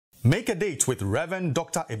Make a date with Rev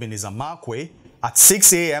Dr Ebenezer Markwei at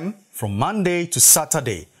 6 a.m. from Monday to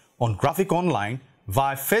Saturday on Graphic Online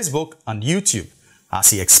via Facebook and YouTube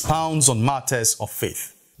as he expounds on matters of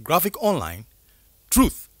faith. Graphic Online,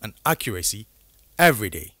 truth and accuracy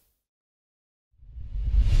every day.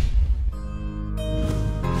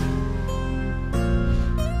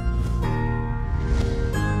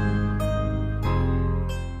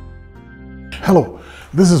 Hello,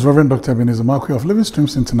 this is Rev Dr Ebenezer Markwei of Living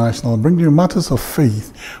Streams International, bringing you matters of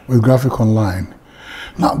faith with Graphic Online.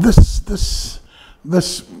 Now, this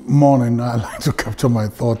morning, I'd like to capture my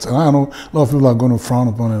thoughts, and I know a lot of people are going to frown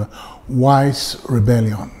upon it. Wise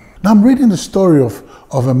rebellion. Now, I'm reading the story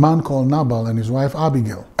of a man called Nabal and his wife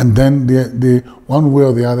Abigail, and then they one way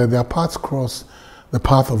or the other, their paths cross the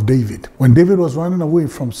path of David. When David was running away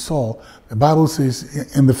from Saul, the Bible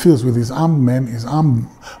says in the fields with his armed men, his arm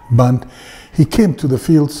band, he came to the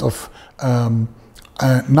fields of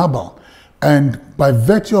Nabal. And by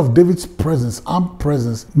virtue of David's presence, armed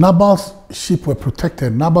presence, Nabal's sheep were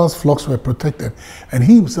protected, Nabal's flocks were protected, and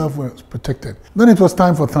he himself was protected. Then it was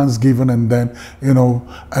time for Thanksgiving, and then,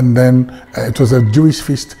 it was a Jewish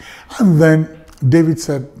feast. And then David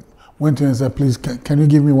went to him and said, please, can you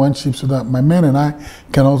give me one sheep so that my men and I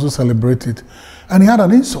can also celebrate it? And he had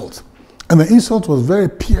an insult. And the insult was a very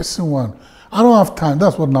piercing one. I don't have time.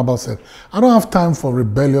 That's what Nabal said. I don't have time for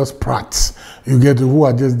rebellious prats. You get who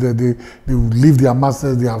are just there, they leave their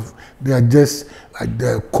masters. They are just like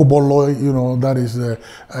the koboloi, that is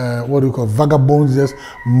what do you call vagabonds, just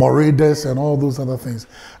marauders and all those other things.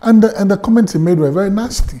 And the comments he made were very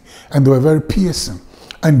nasty and they were very piercing.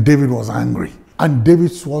 And David was angry. And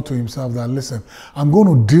David swore to himself that, listen, I'm going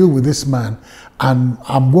to deal with this man and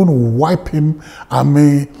I'm going to wipe him. I'm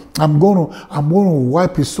going to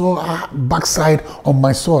wipe his sword backside on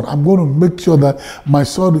my sword. I'm going to make sure that my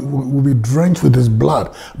sword will be drenched with his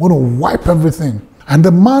blood. I'm going to wipe everything. And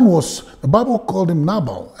the man the Bible called him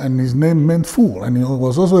Nabal, and his name meant fool, and he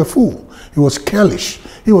was also a fool. He was careless.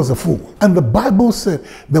 He was a fool. And the Bible said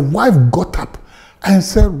the wife got up and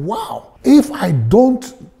said, wow, if I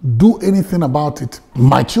don't do anything about it,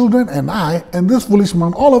 my children and I and this foolish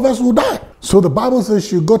man, all of us will die. So the Bible says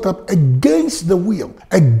she got up against the will,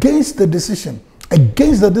 against the decision,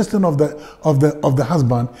 against the destiny of the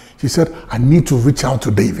husband. She said, I need to reach out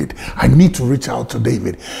to David. I need to reach out to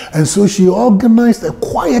David. And so she organized a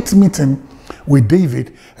quiet meeting with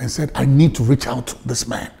David and said, I need to reach out to this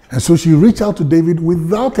man. And so she reached out to David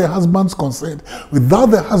without her husband's consent, without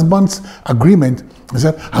the husband's agreement, and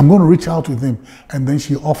said, I'm going to reach out with him. And then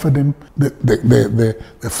she offered him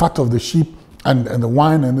the fat of the sheep and the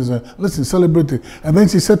wine, and said, listen, celebrate it. And then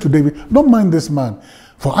she said to David, don't mind this man.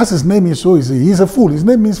 For us, his name is so easy. He's a fool. His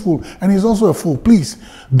name means fool. And he's also a fool. Please,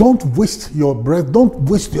 don't waste your breath. Don't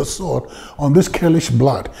waste your sword on this careless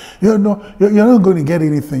blood. You're not going to get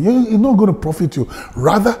anything. You're not going to profit you.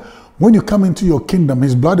 Rather, when you come into your kingdom,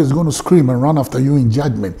 his blood is going to scream and run after you in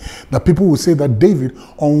judgment. That people will say that David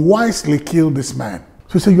unwisely killed this man.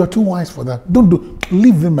 So he said, you are too wise for that.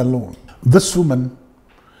 Leave him alone. This woman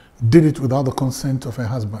did it without the consent of her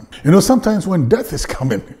husband. Sometimes when death is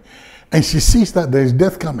coming, and she sees that there is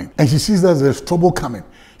death coming, and she sees that there's trouble coming.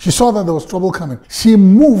 She saw that there was trouble coming. She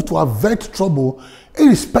moved to avert trouble,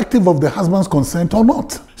 irrespective of the husband's consent or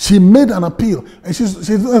not. She made an appeal, and she's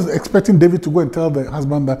not expecting David to go and tell the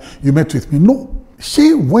husband that you met with me. No,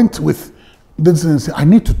 she went with this and said, I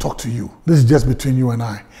need to talk to you. This is just between you and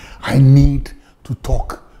I. I need to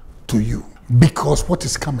talk to you because what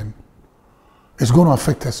is coming is going to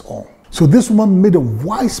affect us all. So this woman made a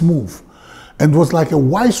wise move. And it was like a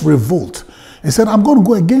wise revolt. He said, I'm going to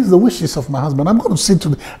go against the wishes of my husband. I'm going to sit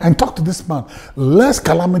and talk to this man. Lest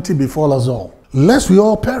calamity befall us all. Lest we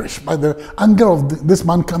all perish by the anger of this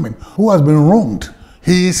man coming, who has been wronged.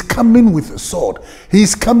 He is coming with a sword. He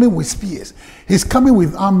is coming with spears. He's coming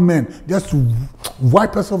with armed men just to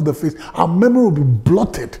wipe us off the face. Our memory will be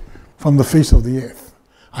blotted from the face of the earth.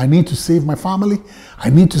 I need to save my family.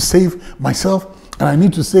 I need to save myself. And I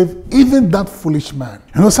need to save even that foolish man.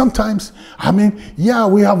 Sometimes, we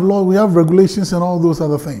have law, we have regulations and all those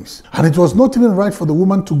other things. And it was not even right for the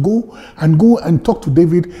woman to go and talk to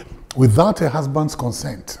David without her husband's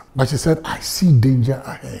consent. But she said, I see danger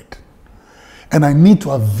ahead. And I need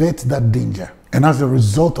to avert that danger. And as a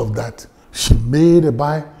result of that, she made a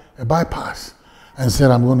bypass and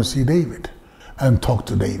said, I'm going to see David and talk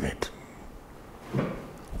to David.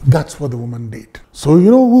 That's what the woman did. So,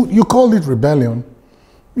 you called it rebellion.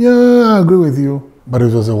 Yeah, I agree with you. But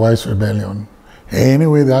it was a wise rebellion.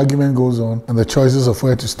 Anyway, the argument goes on, and the choices of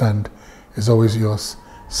where to stand is always yours.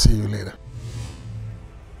 See you later.